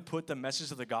never put the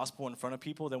message of the gospel in front of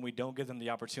people, then we don't give them the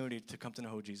opportunity to come to know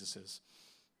who Jesus is.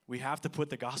 We have to put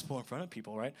the gospel in front of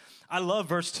people, right? I love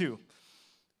verse 2.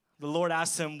 The Lord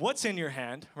asks him, what's in your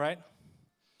hand, right?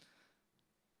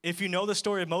 If you know the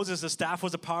story of Moses, the staff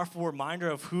was a powerful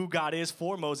reminder of who God is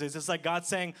for Moses. It's like God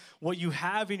saying, what you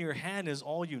have in your hand is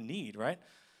all you need, right?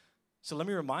 So let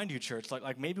me remind you, church,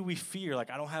 like maybe we fear,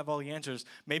 like I don't have all the answers.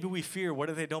 Maybe we fear,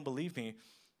 what if they don't believe me?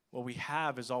 What we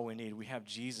have is all we need. We have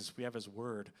Jesus. We have his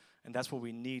word. And that's what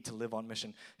we need to live on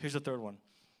mission. Here's the third one.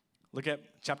 Look at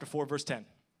chapter 4, verse 10.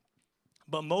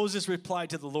 But Moses replied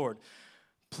to the Lord,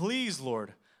 please,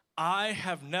 Lord, I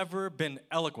have never been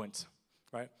eloquent,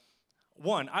 right?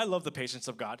 One, I love the patience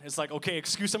of God. It's like, okay,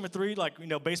 excuse number 3, like,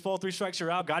 baseball, 3 strikes,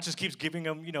 you're out. God just keeps giving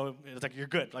them, it's like, you're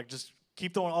good. Like, just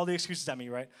keep throwing all the excuses at me,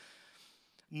 right?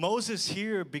 Moses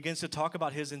here begins to talk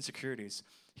about his insecurities.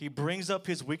 He brings up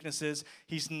his weaknesses.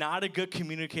 He's not a good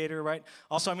communicator, right?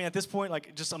 Also, at this point,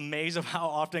 like, just amazed of how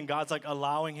often God's, like,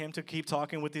 allowing him to keep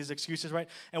talking with these excuses, right?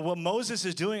 And what Moses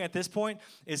is doing at this point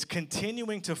is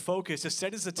continuing to focus, to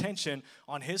set his attention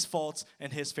on his faults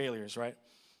and his failures, right?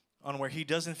 On where he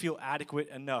doesn't feel adequate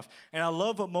enough. And I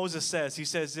love what Moses says. He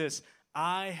says this,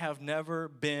 I have never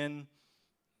been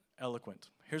eloquent.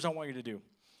 Here's what I want you to do.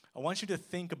 I want you to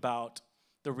think about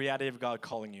the reality of God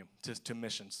calling you to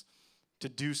missions, to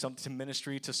do something, to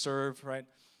ministry, to serve, right?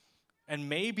 And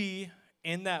maybe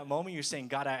in that moment you're saying,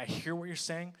 God, I hear what you're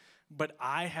saying, but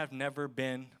I have never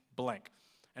been blank.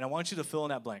 And I want you to fill in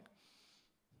that blank.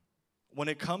 When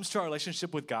it comes to our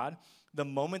relationship with God, the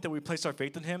moment that we place our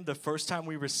faith in him, the first time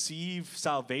we receive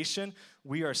salvation,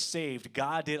 we are saved.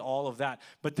 God did all of that.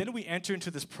 But then we enter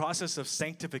into this process of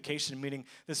sanctification, meaning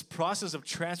this process of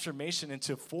transformation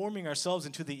into forming ourselves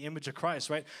into the image of Christ,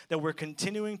 right? That we're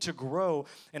continuing to grow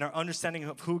in our understanding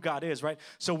of who God is, right?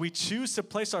 So we choose to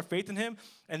place our faith in him,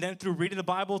 and then through reading the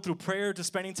Bible, through prayer, to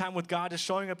spending time with God, to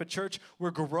showing up at church,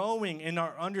 we're growing in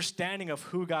our understanding of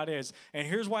who God is. And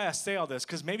here's why I say all this,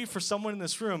 because maybe for someone in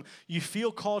this room, you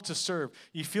feel called to serve.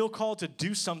 You feel called to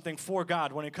do something for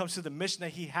God when it comes to the mission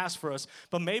that he has for us.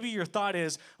 But maybe your thought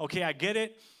is, okay, I get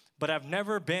it, but I've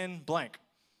never been blank.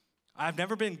 I've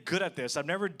never been good at this. I've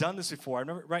never done this before.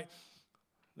 Right?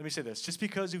 Let me say this. Just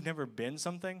because you've never been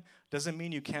something doesn't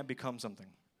mean you can't become something.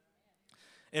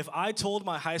 If I told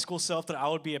my high school self that I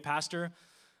would be a pastor,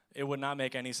 it would not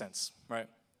make any sense, right?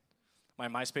 My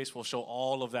MySpace will show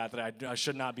all of that I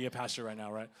should not be a pastor right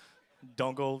now, right?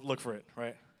 Don't go look for it,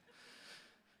 right?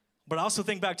 But I also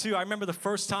think back, too, I remember the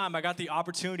first time I got the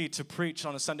opportunity to preach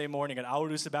on a Sunday morning at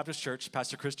Aladousa Baptist Church.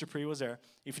 Pastor Chris Dupree was there.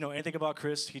 If you know anything about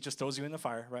Chris, he just throws you in the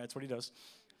fire, right? That's what he does.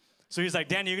 So he's like,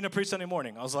 Danny, you're going to preach Sunday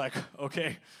morning. I was like,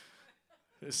 okay,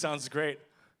 this sounds great.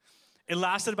 It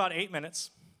lasted about 8 minutes,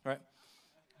 right?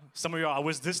 Some of you are,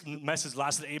 this message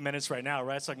lasted 8 minutes right now,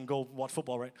 right? So I can go watch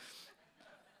football, right?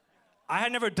 I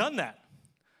had never done that.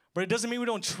 But it doesn't mean we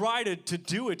don't try to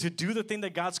do it, to do the thing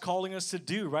that God's calling us to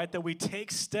do, right? That we take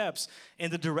steps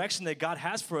in the direction that God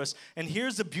has for us. And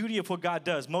here's the beauty of what God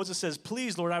does. Moses says,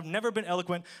 please, Lord, I've never been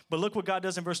eloquent, but look what God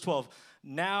does in verse 12.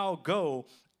 Now go,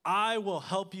 I will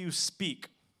help you speak.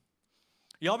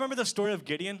 Y'all remember the story of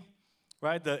Gideon,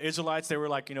 right? The Israelites, they were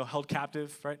held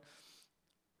captive, right?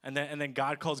 And then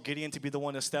God calls Gideon to be the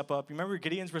one to step up. You remember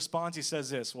Gideon's response? He says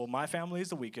this, well, my family is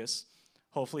the weakest.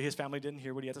 Hopefully his family didn't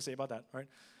hear what he had to say about that, right?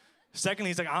 Secondly,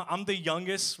 he's like, I'm the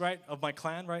youngest, right, of my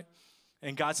clan, right?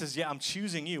 And God says, yeah, I'm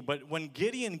choosing you. But when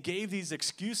Gideon gave these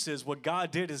excuses, what God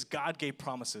did is God gave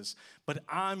promises. But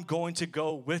I'm going to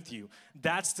go with you.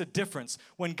 That's the difference.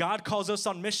 When God calls us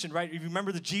on mission, right? If you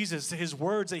remember his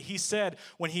words that he said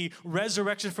when he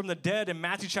resurrected from the dead in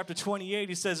Matthew chapter 28,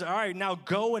 he says, all right, now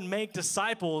go and make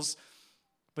disciples.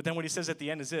 But then what he says at the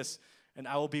end is this, and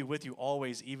I will be with you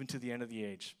always, even to the end of the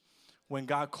age. When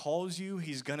God calls you,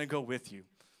 he's going to go with you.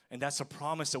 And that's a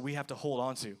promise that we have to hold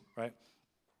on to, right?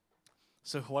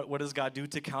 So what does God do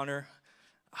to counter?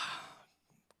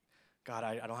 God,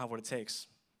 I don't have what it takes.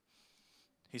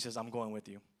 He says, I'm going with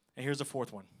you. And here's the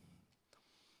fourth one.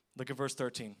 Look at verse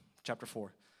 13, chapter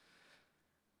 4.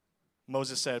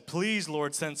 Moses said, please,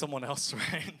 Lord, send someone else,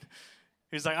 right?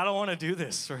 He's like, I don't want to do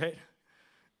this, right?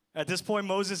 At this point,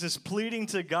 Moses is pleading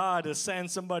to God to send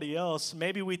somebody else.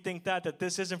 Maybe we think that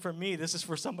this isn't for me, this is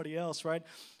for somebody else, right?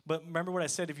 But remember what I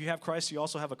said, if you have Christ, you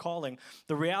also have a calling.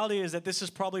 The reality is that this is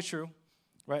probably true,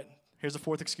 right? Here's the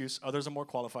fourth excuse. Others are more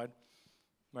qualified,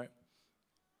 right?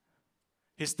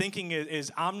 His thinking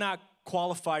is I'm not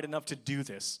qualified enough to do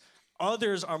this.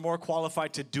 Others are more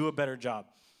qualified to do a better job.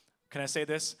 Can I say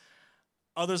this?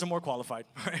 Others are more qualified,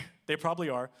 right? They probably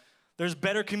are. There's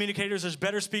better communicators, there's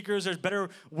better speakers, there's better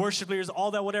worship leaders, all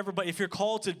that, whatever. But if you're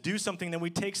called to do something, then we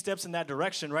take steps in that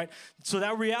direction, right? So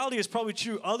that reality is probably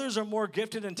true. Others are more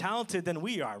gifted and talented than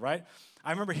we are, right?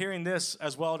 I remember hearing this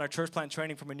as well in our church plant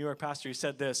training from a New York pastor. He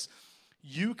said this,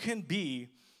 you can be,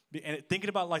 and thinking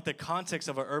about like the context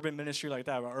of an urban ministry like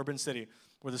that, an urban city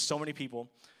where there's so many people.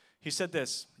 He said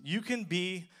this, you can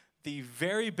be the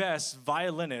very best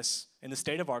violinist in the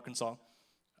state of Arkansas.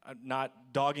 Not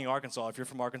dogging Arkansas. If you're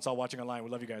from Arkansas watching online,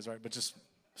 we love you guys, right? But just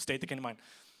state that came to mind.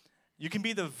 You can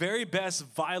be the very best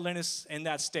violinist in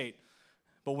that state,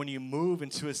 but when you move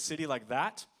into a city like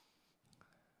that,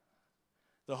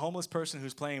 the homeless person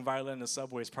who's playing violin in the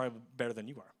subway is probably better than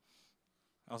you are.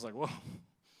 I was like, whoa,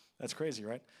 that's crazy,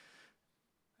 right?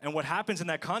 And what happens in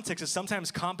that context is sometimes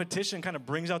competition kind of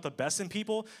brings out the best in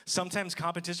people. Sometimes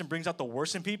competition brings out the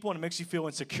worst in people, and it makes you feel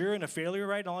insecure and a failure,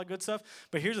 right, and all that good stuff.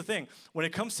 But here's the thing. When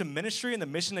it comes to ministry and the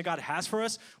mission that God has for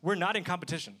us, we're not in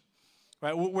competition,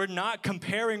 right? We're not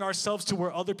comparing ourselves to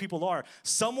where other people are.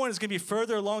 Someone is going to be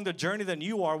further along the journey than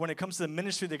you are when it comes to the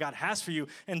ministry that God has for you,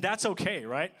 and that's okay,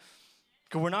 right?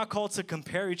 Because we're not called to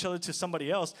compare each other to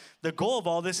somebody else. The goal of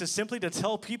all this is simply to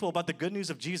tell people about the good news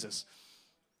of Jesus,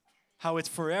 how it's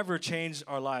forever changed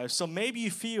our lives. So maybe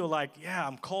you feel like, yeah,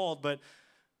 I'm called, but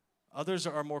others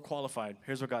are more qualified.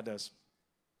 Here's what God does.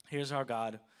 Here's how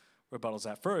God rebuttals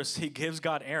that. First, he gives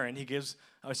God Aaron.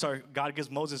 God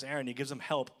gives Moses Aaron. He gives him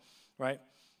help, right?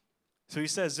 So he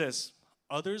says this,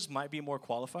 others might be more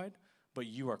qualified, but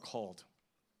you are called.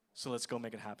 So let's go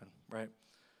make it happen, right?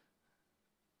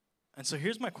 And so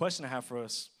here's my question I have for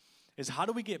us is how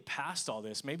do we get past all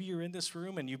this? Maybe you're in this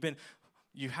room and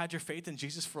you had your faith in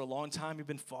Jesus for a long time. You've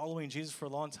been following Jesus for a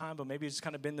long time, but maybe it's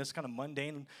kind of been this kind of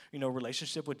mundane,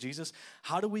 relationship with Jesus.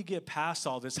 How do we get past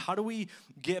all this? How do we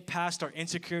get past our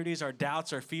insecurities, our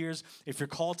doubts, our fears? If you're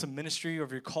called to ministry or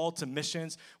if you're called to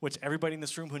missions, which everybody in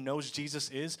this room who knows Jesus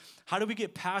is, how do we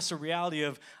get past the reality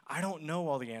of, I don't know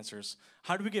all the answers?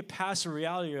 How do we get past the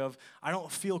reality of, I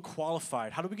don't feel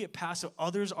qualified? How do we get past it?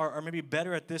 Others are maybe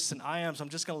better at this than I am, so I'm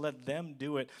just going to let them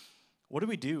do it. What do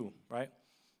we do, right?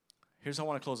 Here's how I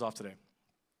want to close off today.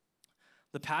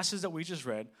 The passage that we just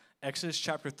read, Exodus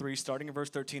chapter 3, starting in verse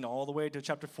 13, all the way to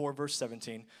chapter 4, verse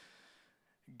 17,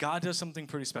 God does something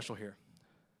pretty special here.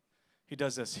 He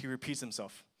does this. He repeats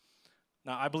himself.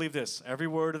 Now, I believe this. Every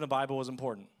word in the Bible is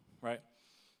important, right?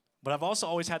 But I've also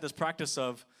always had this practice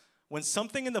of when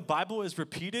something in the Bible is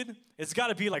repeated, it's got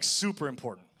to be like super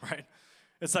important, right?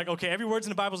 It's like, okay, every word in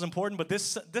the Bible is important, but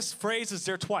this phrase is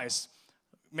there twice.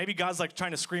 Maybe God's like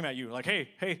trying to scream at you, like,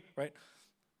 hey, right?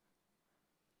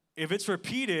 If it's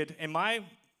repeated, in my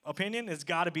opinion, it's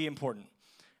got to be important.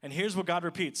 And here's what God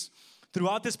repeats.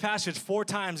 Throughout this passage, 4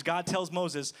 times, God tells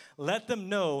Moses, let them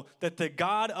know that the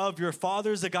God of your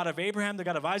fathers, the God of Abraham, the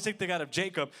God of Isaac, the God of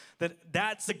Jacob,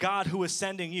 that's the God who is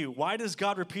sending you. Why does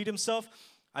God repeat himself?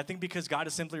 I think because God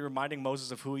is simply reminding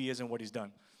Moses of who he is and what he's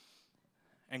done.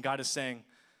 And God is saying,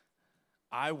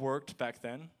 I worked back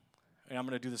then, and I'm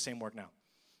going to do the same work now.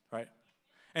 Right?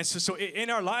 And so in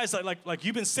our lives, like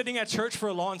you've been sitting at church for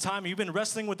a long time, you've been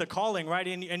wrestling with the calling, right?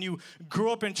 And you grew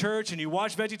up in church, and you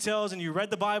watch VeggieTales, and you read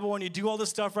the Bible, and you do all this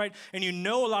stuff, right? And you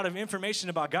know a lot of information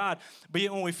about God, but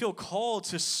yet when we feel called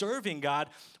to serving God,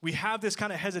 we have this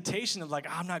kind of hesitation of like,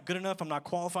 I'm not good enough, I'm not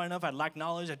qualified enough, I lack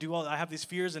knowledge, I have these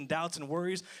fears and doubts and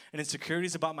worries and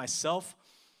insecurities about myself.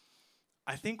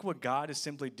 I think what God is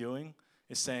simply doing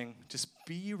is saying, just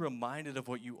be reminded of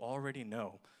what you already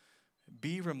know.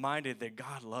 Be reminded that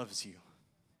God loves you.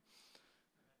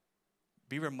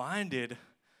 Be reminded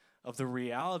of the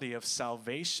reality of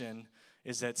salvation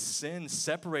is that sin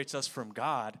separates us from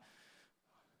God,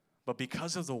 but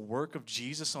because of the work of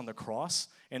Jesus on the cross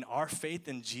and our faith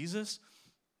in Jesus,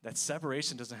 that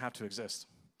separation doesn't have to exist.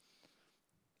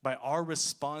 By our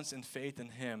response and faith in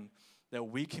him, that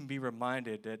we can be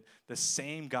reminded that the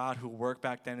same God who worked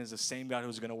back then is the same God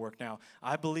who's going to work now.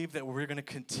 I believe that we're going to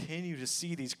continue to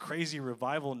see these crazy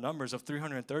revival numbers of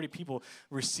 330 people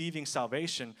receiving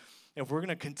salvation. If we're going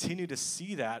to continue to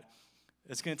see that,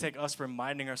 it's going to take us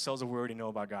reminding ourselves of what we already know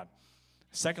about God.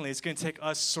 Secondly, it's going to take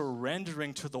us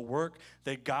surrendering to the work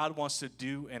that God wants to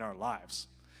do in our lives.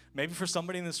 Maybe for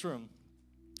somebody in this room,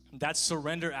 That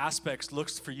surrender aspect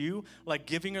looks for you like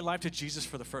giving your life to Jesus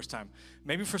for the first time.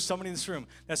 Maybe for somebody in this room,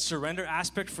 that surrender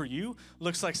aspect for you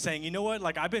looks like saying, you know what,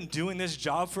 like I've been doing this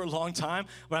job for a long time,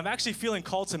 but I'm actually feeling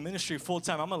called to ministry full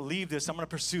time. I'm gonna leave this, I'm gonna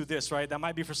pursue this, right? That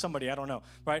might be for somebody, I don't know,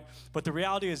 right? But the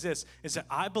reality is this, is that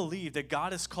I believe that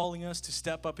God is calling us to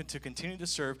step up and to continue to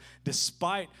serve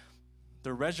despite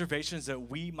the reservations that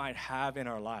we might have in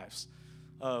our lives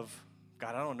of,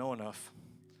 God, I don't know enough.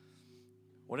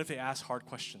 What if they ask hard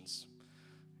questions?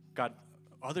 God,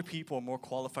 other people are more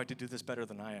qualified to do this better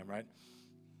than I am, right?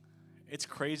 It's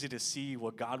crazy to see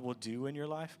what God will do in your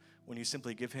life when you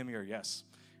simply give him your yes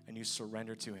and you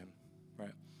surrender to him,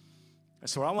 right? And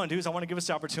so what I want to do is I want to give us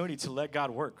the opportunity to let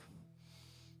God work.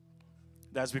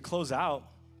 That as we close out,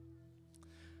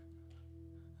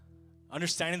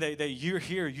 understanding that you're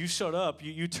here, you showed up,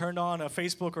 you turned on a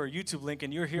Facebook or a YouTube link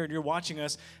and you're here and you're watching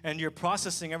us and you're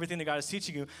processing everything that God is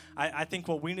teaching you. I think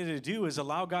what we need to do is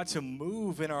allow God to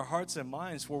move in our hearts and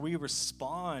minds where we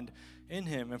respond in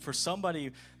him. And for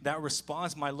somebody, that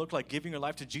response might look like giving your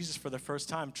life to Jesus for the first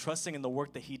time, trusting in the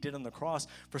work that he did on the cross.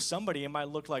 For somebody, it might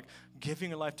look like giving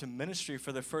your life to ministry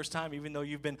for the first time, even though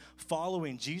you've been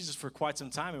following Jesus for quite some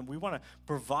time. And we want to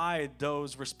provide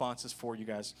those responses for you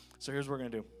guys. So here's what we're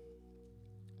going to do.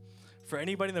 For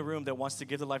anybody in the room that wants to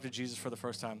give their life to Jesus for the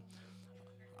first time,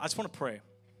 I just want to pray.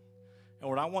 And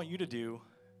what I want you to do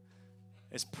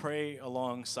is pray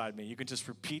alongside me. You can just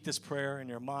repeat this prayer in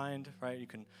your mind, right? You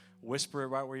can whisper it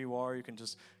right where you are. You can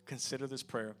just consider this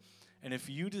prayer. And if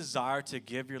you desire to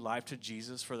give your life to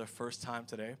Jesus for the first time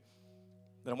today,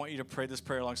 then I want you to pray this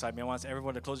prayer alongside me. I want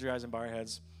everyone to close your eyes and bow your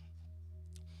heads.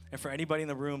 And for anybody in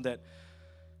the room that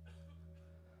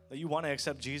you want to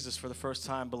accept Jesus for the first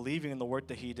time, believing in the work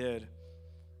that he did,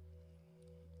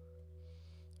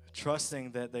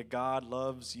 trusting that God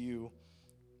loves you,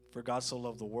 for God so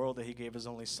loved the world that he gave his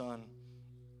only son,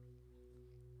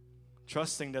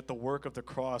 trusting that the work of the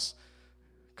cross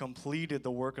completed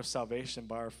the work of salvation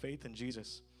by our faith in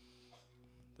Jesus.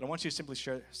 Then I want you to simply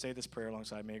say this prayer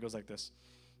alongside me. It goes like this.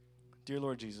 Dear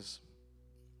Lord Jesus,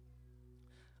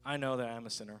 I know that I am a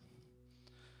sinner,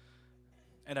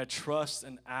 and I trust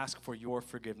and ask for your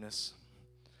forgiveness.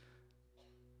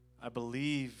 I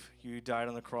believe you died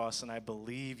on the cross, and I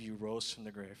believe you rose from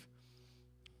the grave.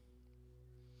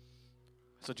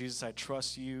 So Jesus, I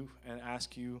trust you and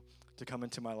ask you to come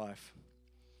into my life.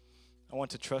 I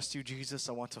want to trust you, Jesus.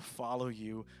 I want to follow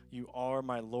you. You are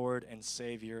my Lord and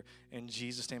Savior. In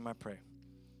Jesus' name I pray.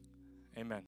 Amen.